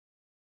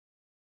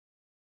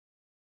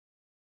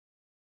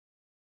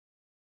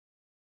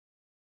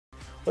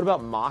What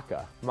about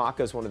maca? Maca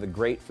is one of the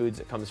great foods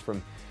that comes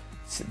from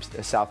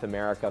South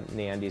America in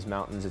the Andes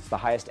Mountains. It's the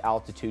highest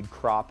altitude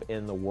crop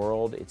in the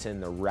world. It's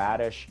in the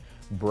radish,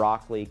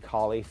 broccoli,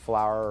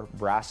 cauliflower,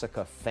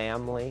 brassica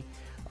family.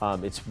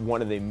 It's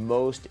one of the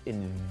most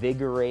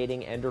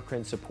invigorating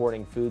endocrine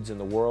supporting foods in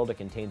the world. It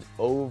contains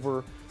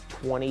over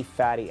 20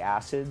 fatty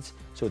acids,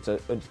 so it's a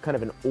kind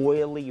of an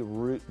oily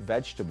root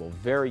vegetable,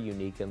 very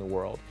unique in the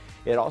world.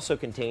 It also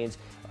contains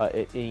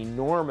an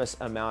enormous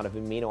amount of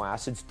amino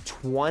acids,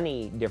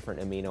 20 different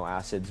amino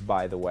acids,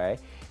 by the way,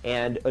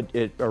 and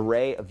an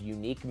array of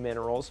unique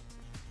minerals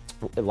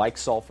like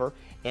sulfur.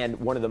 And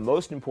one of the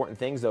most important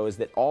things, though, is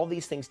that all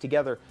these things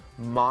together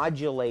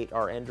modulate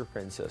our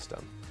endocrine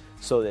system.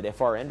 So that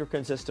if our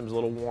endocrine system's a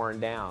little worn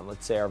down,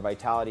 let's say our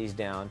vitality's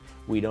down,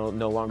 we no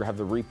longer have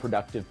the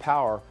reproductive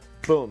power,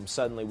 boom,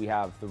 suddenly we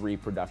have the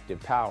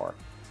reproductive power.